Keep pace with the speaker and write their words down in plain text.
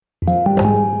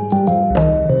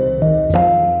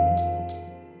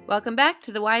Welcome back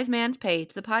to The Wise Man's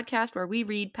Page, the podcast where we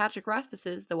read Patrick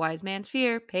Rothfuss's The Wise Man's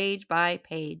Fear page by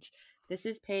page. This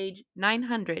is page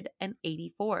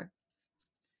 984.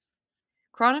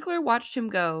 Chronicler watched him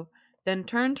go, then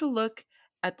turned to look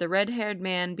at the red-haired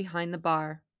man behind the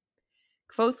bar.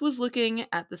 Kvothe was looking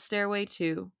at the stairway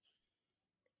too,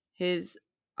 his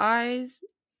eyes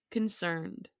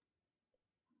concerned.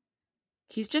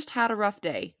 "He's just had a rough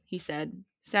day," he said,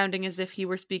 sounding as if he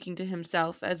were speaking to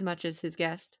himself as much as his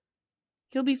guest.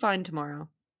 "He'll be fine tomorrow."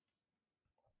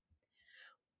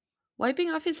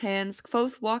 Wiping off his hands,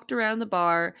 Kvothe walked around the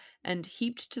bar and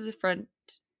heaped to the front...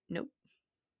 Nope.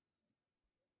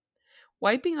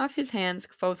 Wiping off his hands,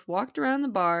 Kvothe walked around the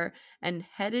bar and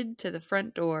headed to the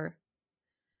front door.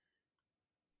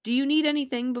 "Do you need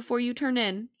anything before you turn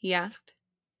in?" he asked.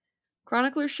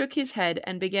 Chronicler shook his head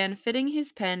and began fitting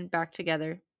his pen back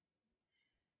together.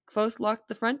 Kvothe locked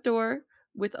the front door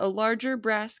with a large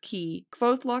brass key,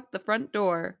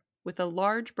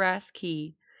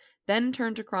 then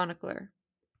turned to Chronicler.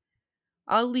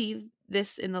 "I'll leave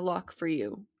this in the lock for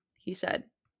you," he said,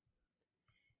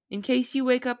 "in case you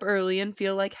wake up early and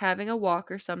feel like having a walk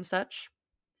or some such.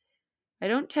 I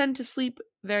don't tend to sleep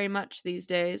very much these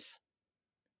days."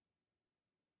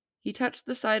 He touched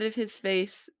the side of his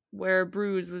face where a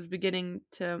bruise was beginning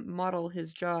to mottle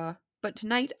his jaw. "But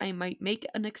tonight I might make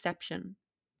an exception."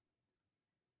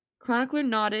 Chronicler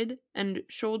nodded and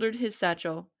shouldered his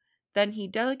satchel. Then he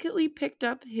delicately picked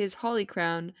up his holly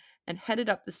crown and headed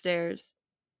up the stairs.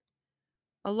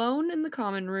 Alone in the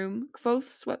common room, Kvothe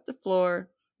swept the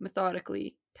floor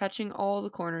methodically, touching all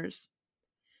the corners.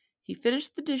 He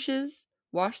finished the dishes,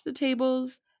 washed the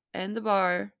tables and the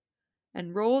bar,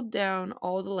 and rolled down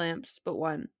all the lamps but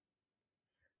one,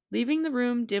 leaving the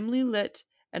room dimly lit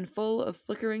and full of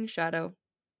flickering shadow.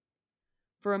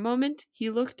 For a moment he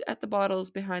looked at the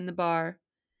bottles behind the bar,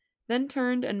 then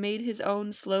turned and made his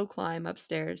own slow climb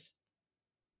upstairs.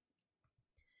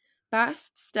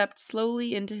 Bast stepped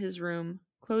slowly into his room,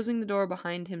 closing the door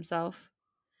behind himself.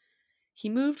 He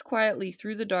moved quietly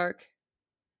through the dark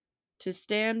to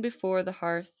stand before the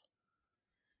hearth.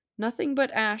 Nothing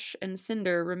but ash and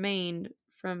cinder remained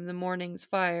from the morning's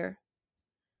fire.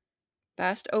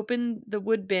 Bast opened the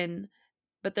wood bin,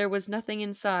 but there was nothing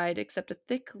inside except a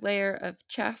thick layer of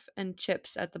chaff and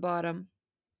chips at the bottom.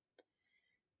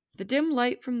 The dim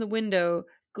light from the window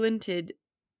glinted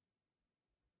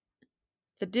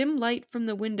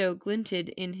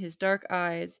in his dark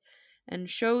eyes and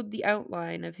showed the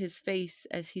outline of his face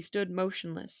as he stood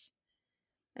motionless,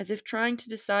 as if trying to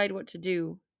decide what to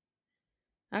do.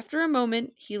 After a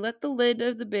moment, he let the lid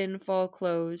of the bin fall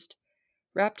closed,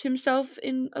 wrapped himself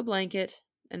in a blanket,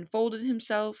 and folded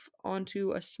himself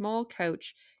onto a small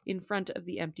couch in front of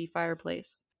the empty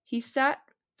fireplace. He sat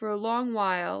for a long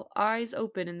while, eyes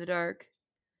open in the dark.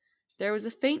 There was a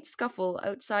faint scuffle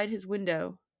outside his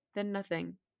window, then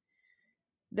nothing.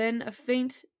 Then a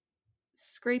faint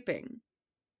scraping.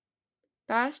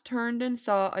 Bast turned and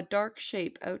saw a dark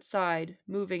shape outside,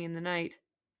 moving in the night.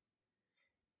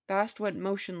 Bast went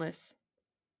motionless,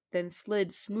 then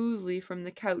slid smoothly from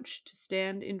the couch to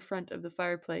stand in front of the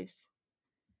fireplace,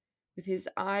 with his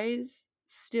eyes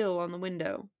still on the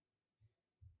window.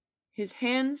 His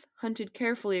hands hunted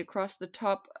carefully across the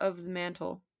top of the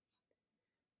mantel.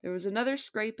 There was another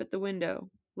scrape at the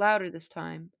window, louder this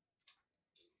time.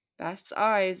 Bast's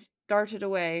eyes darted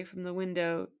away from the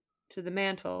window to the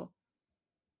mantel,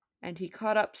 and he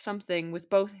caught up something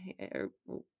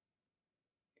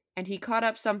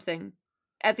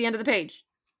at the end of the page.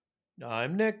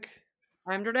 I'm Nick.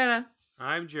 I'm Jordana.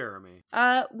 I'm Jeremy.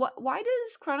 Why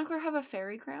does Chronicler have a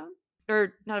fairy crown?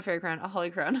 Or not a fairy crown, a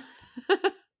holly crown.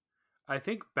 I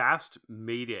think Bast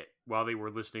made it while they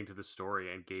were listening to the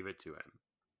story and gave it to him.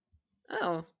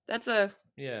 Oh, that's a...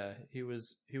 Yeah, he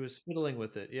was fiddling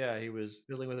with it. Yeah, he was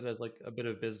fiddling with it as like a bit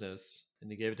of business, and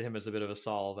he gave it to him as a bit of a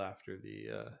solve after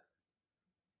the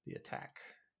attack.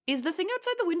 Is the thing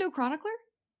outside the window Chronicler?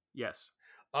 Yes.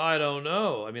 I don't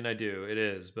know. I mean, I do. It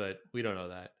is, but we don't know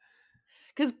that.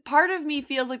 Because part of me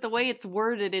feels like the way it's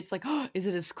worded, it's like, oh, is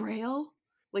it a Skrail?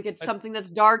 Like it's something that's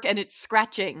dark and it's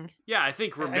scratching. Yeah, I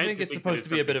think it's supposed to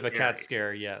be a bit of a scary. cat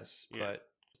scare, yes. Yeah. But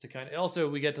to kind of also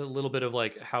we get a little bit of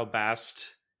like how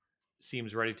Bast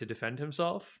seems ready to defend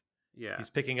himself. Yeah. He's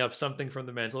picking up something from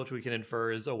the mantle, which we can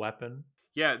infer is a weapon.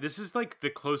 Yeah, this is like the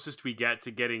closest we get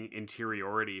to getting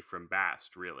interiority from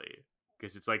Bast, really.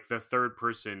 Because it's like the third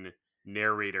person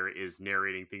narrator is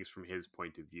narrating things from his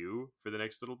point of view for the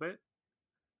next little bit,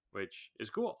 which is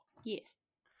cool. Yes.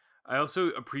 I also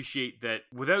appreciate that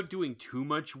without doing too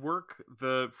much work,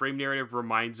 the frame narrative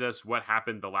reminds us what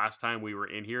happened the last time we were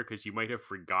in here, because you might have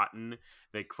forgotten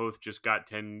that Kvothe just got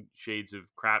 10 shades of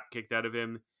crap kicked out of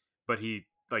him, but he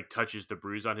like touches the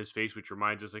bruise on his face, which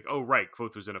reminds us like, oh right,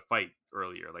 Kvothe was in a fight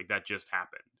earlier. Like that just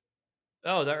happened.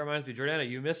 Oh, that reminds me, Jordana,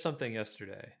 you missed something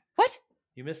yesterday. What?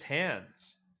 You missed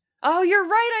hands. Oh, you're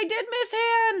right. I did miss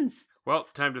hands. Well,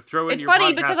 time to throw in It's your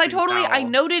funny because I podcasting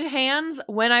noted hands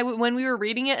when we were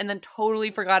reading it and then totally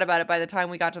forgot about it by the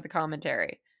time we got to the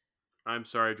commentary. I'm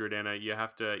sorry, Jordana. You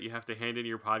have to hand in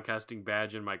your podcasting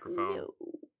badge and microphone. No,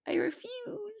 I refuse.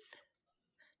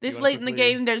 This wanna late in the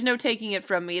quickly- game, there's no taking it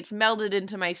from me. It's melded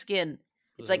into my skin.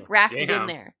 It's like Ugh. grafted in Damn.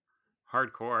 there.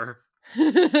 Hardcore.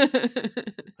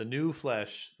 The new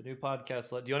flesh, the new podcast.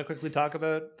 Do you want to quickly talk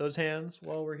about those hands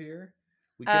while we're here?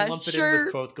 We can lump it in sure.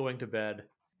 with Kvothe going to bed.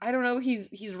 I don't know.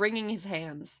 He's wringing his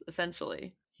hands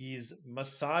essentially. He's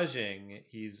massaging.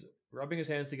 He's rubbing his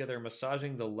hands together,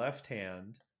 massaging the left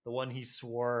hand, the one he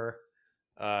swore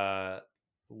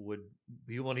would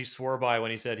be one he swore by when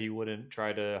he said he wouldn't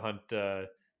try to hunt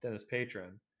Dennis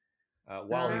Patron,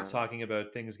 while he's talking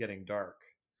about things getting dark.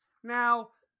 Now,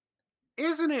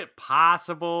 isn't it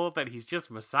possible that he's just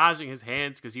massaging his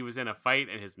hands because he was in a fight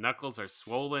and his knuckles are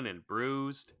swollen and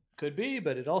bruised? Could be,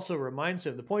 but it also reminds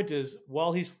him. The point is,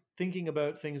 while he's thinking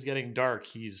about things getting dark,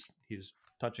 he's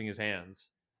touching his hands,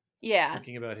 Yeah.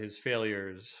 thinking about his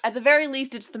failures. At the very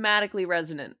least, it's thematically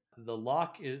resonant.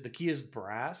 The key is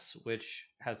brass, which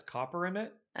has copper in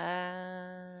it.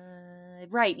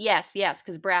 Right. Yes.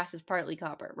 Because brass is partly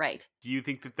copper. Right. Do you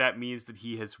think that means that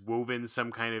he has woven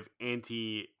some kind of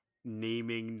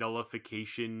anti-naming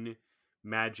nullification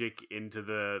magic into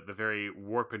the very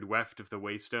warp and weft of the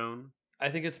Waystone? I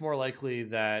think it's more likely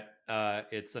that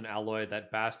it's an alloy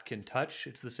that Bast can touch.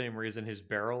 It's the same reason his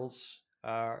barrels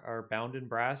are bound in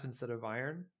brass instead of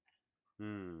iron.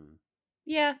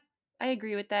 Yeah, I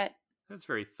agree with that. That's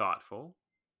very thoughtful.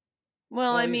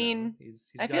 Well, I you know, mean, he's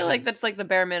I got feel like his- that's like the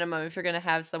bare minimum if you're gonna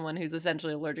have someone who's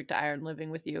essentially allergic to iron living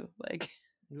with you. Like,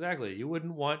 exactly. You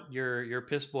wouldn't want your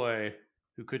piss boy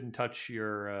who couldn't touch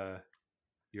your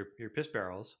piss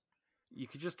barrels. You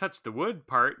could just touch the wood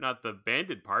part, not the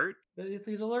banded part. But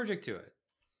he's allergic to it.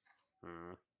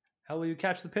 Hmm. How will you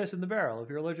catch the piss in the barrel if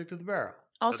you're allergic to the barrel?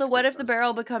 also, That's what good if the sense.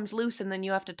 barrel becomes loose and then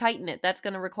you have to tighten it? That's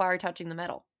gonna require touching the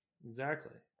metal.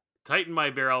 Exactly. Tighten My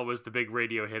Barrel was the big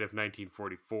radio hit of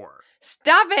 1944.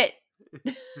 Stop it!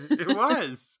 It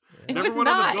was. It Number was one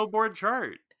on not. the Billboard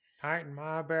chart. Tighten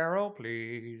my barrel,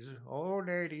 please. Oh,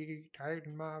 lady,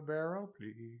 tighten my barrel,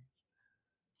 please.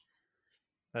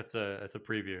 That's a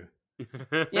preview.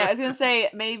 Yeah, I was gonna say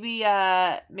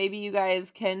maybe you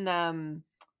guys can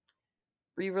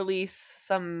re-release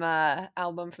some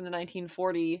album from the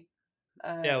 1940.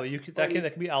 Yeah, well, you could, that can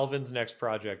be Alvin's next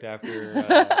project after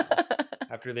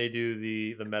after they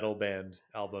do the metal band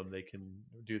album. They can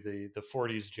do the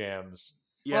 40s jams.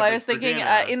 Yeah, well, I but was thinking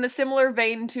Jordana- in the similar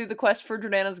vein to the Quest for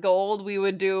Jordana's Gold, we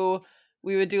would do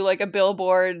like a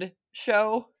Billboard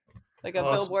show, like a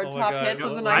Billboard oh my top God. hits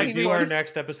of the I When we do our 1940s.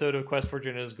 next episode of Quest for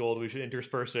Jordana's Gold, we should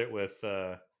intersperse it with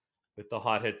the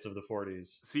hot hits of the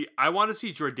 40s. See, I want to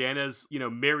see Jordana's,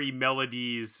 Merry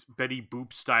Melodies, Betty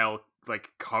Boop style,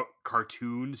 like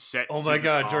cartoon set. Oh to my the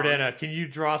God, song. Jordana, can you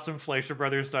draw some Fleischer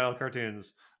Brothers style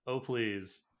cartoons? Oh,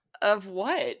 please. Of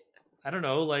what? I don't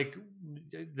know, like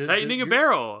Tightening a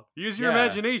barrel. Use your Yeah.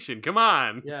 imagination. Come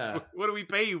on. Yeah. What do we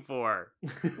pay you for?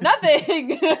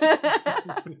 Nothing.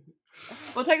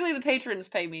 Well, technically, the patrons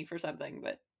pay me for something,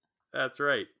 but That's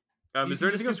right. You Is there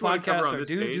can anything just else you want to cover podcast on or this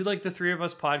do page? like the three of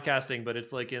us podcasting, but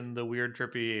it's like in the weird,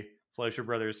 trippy Fleischer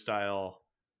Brothers style.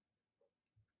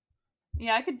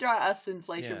 yeah, I could draw us in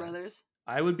Fleischer Yeah. Brothers.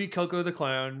 I would be Coco the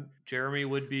Clown. Jeremy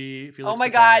would be Felix Oh my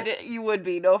the Cat. God, you would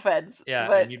be. No offense. Yeah,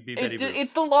 but and you'd be Betty Boop.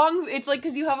 it's the long. It's like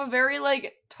because you have a very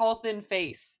like tall, thin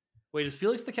face. Wait, is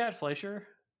Felix the Cat Fleischer?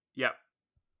 Yep.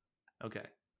 Okay.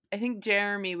 I think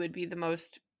Jeremy would be the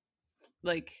most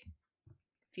like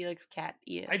Felix Cat.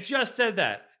 I just said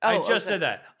that. I Oh, just okay. said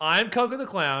that. I'm Coco the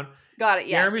Clown. Got it.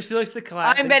 Yes. Jeremy's Felix the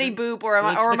Cat. I'm Betty Boop, or am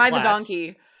I? Felix Or the am I the Clat.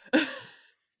 donkey?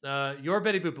 You're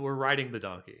Betty Boop, but we're riding the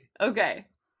donkey. Okay.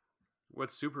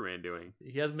 What's Superman doing?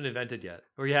 He hasn't been invented yet.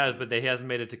 Or he has, but he hasn't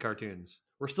made it to cartoons.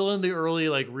 We're still in the early,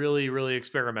 like really, really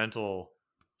experimental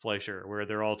Fleischer, where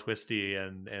they're all twisty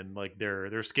and like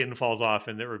their skin falls off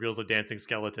and it reveals a dancing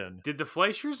skeleton. Did the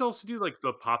Fleischers also do like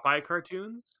the Popeye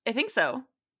cartoons? I think so.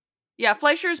 Yeah,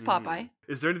 Fleischer's Popeye.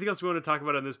 Is there anything else we want to talk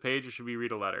about on this page, or should we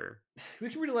read a letter? We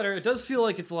can read a letter. It does feel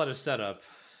like it's a lot of setup.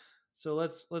 So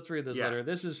let's read this Yeah. letter.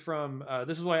 This is from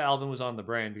this is why Alvin was on the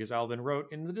brain, because Alvin wrote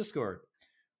in the Discord.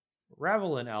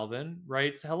 Ravelin Alvin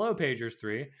writes, "Hello, Pagers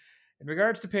 3. In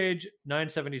regards to page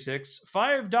 976,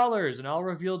 $5 and I'll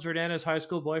reveal Jordana's high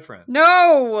school boyfriend.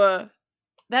 No!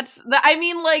 That's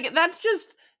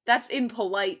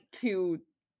impolite to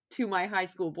my high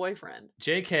school boyfriend.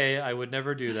 JK, I would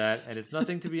never do that, and it's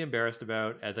nothing to be embarrassed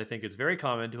about, as I think it's very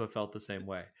common to have felt the same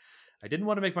way. I didn't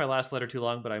want to make my last letter too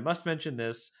long, but I must mention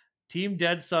this. Team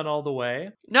Dead Son all the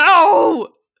way. No!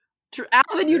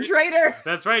 Alvin, you traitor!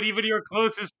 That's right, even your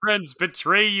closest friends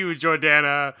betray you,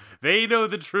 Jordana. They know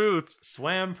the truth.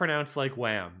 Swam pronounced like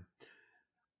wham.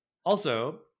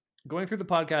 Also, going through the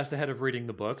podcast ahead of reading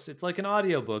the books, it's like an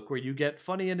audiobook where you get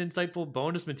funny and insightful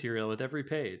bonus material with every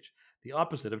page, the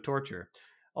opposite of torture.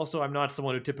 Also, I'm not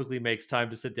someone who typically makes time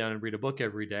to sit down and read a book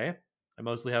every day. I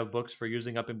mostly have books for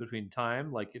using up in between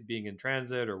time, like it being in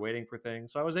transit or waiting for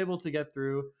things, so I was able to get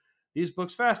through these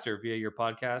books faster via your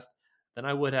podcast than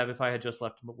I would have if I had just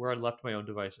left my own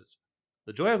devices.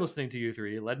 The joy of listening to you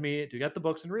three led me to get the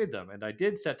books and read them, and I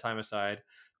did set time aside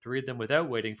to read them without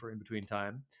waiting for in-between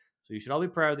time, so you should all be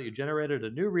proud that you generated a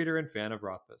new reader and fan of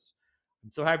Rothfuss.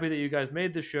 I'm so happy that you guys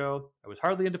made this show. I was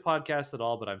hardly into podcasts at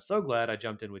all, but I'm so glad I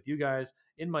jumped in with you guys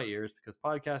in my ears because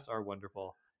podcasts are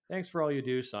wonderful. Thanks for all you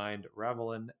do. Signed,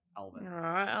 Ravelin Alvin.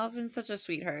 Aw, Alvin's such a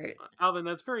sweetheart. Alvin,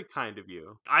 that's very kind of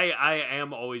you. I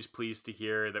am always pleased to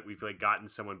hear that we've gotten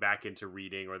someone back into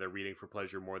reading, or they're reading for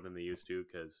pleasure more than they used to,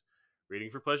 because reading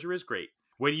for pleasure is great.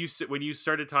 When you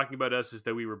started talking about us as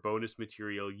though we were bonus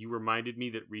material, you reminded me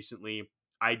that recently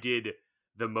I did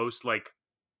the most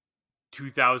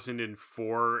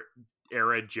 2004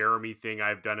 era Jeremy thing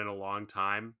I've done in a long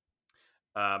time.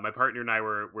 My partner and I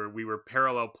we were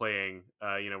parallel playing,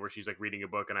 where she's reading a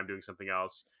book and I'm doing something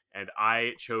else. And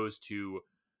I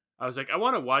was like, I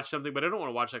want to watch something, but I don't want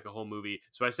to watch a whole movie.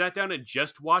 So I sat down and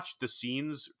just watched the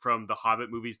scenes from the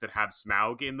Hobbit movies that have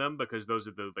Smaug in them, because those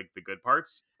are the good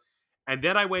parts. And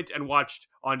then I went and watched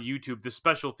on YouTube the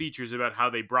special features about how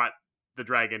they brought the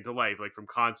dragon to life, from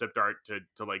concept art to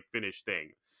finished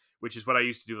thing, which is what I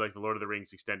used to do, the Lord of the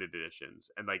Rings extended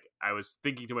editions. And I was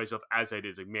thinking to myself as I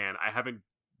did, man, I haven't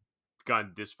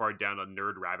gone this far down a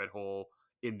nerd rabbit hole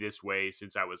in this way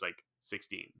since I was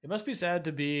 16. It must be sad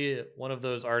to be one of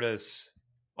those artists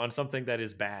on something that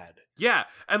is bad. Yeah,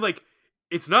 and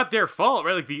it's not their fault,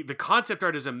 right? The concept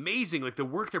art is amazing. The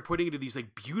work they're putting into these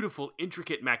beautiful,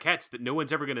 intricate maquettes that no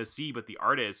one's ever going to see but the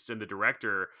artists and the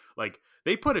director.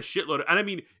 They put a shitload of, and I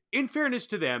mean, in fairness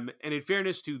to them, and in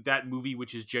fairness to that movie,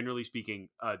 which is generally speaking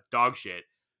dog shit,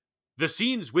 the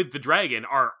scenes with the dragon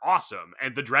are awesome,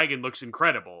 and the dragon looks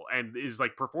incredible and is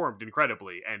performed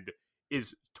incredibly and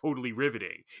is totally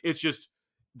riveting. It's just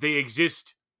they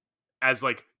exist as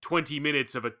 20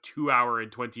 minutes of a 2 hour and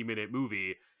 20-minute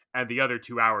movie, and the other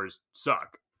 2 hours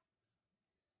suck.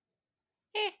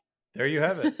 There you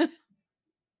have it.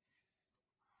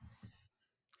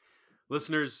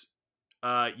 Listeners,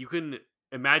 you can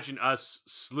imagine us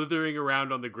slithering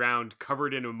around on the ground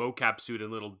covered in a mocap suit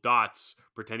and little dots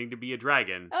pretending to be a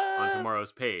dragon on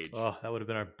tomorrow's page. Oh, that would have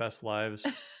been our best lives.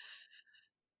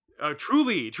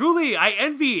 Truly, I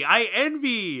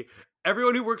envy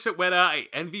everyone who works at Weta. I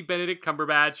envy Benedict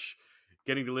Cumberbatch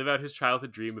getting to live out his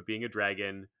childhood dream of being a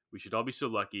dragon. We should all be so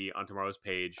lucky on tomorrow's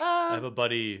page. I have a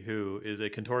buddy who is a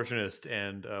contortionist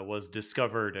and was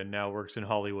discovered and now works in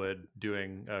Hollywood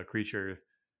doing creature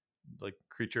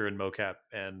and mocap,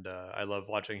 and I love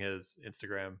watching his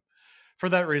Instagram. For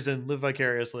that reason, live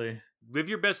vicariously. Live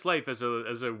your best life as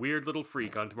a weird little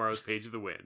freak on tomorrow's page of the Wind.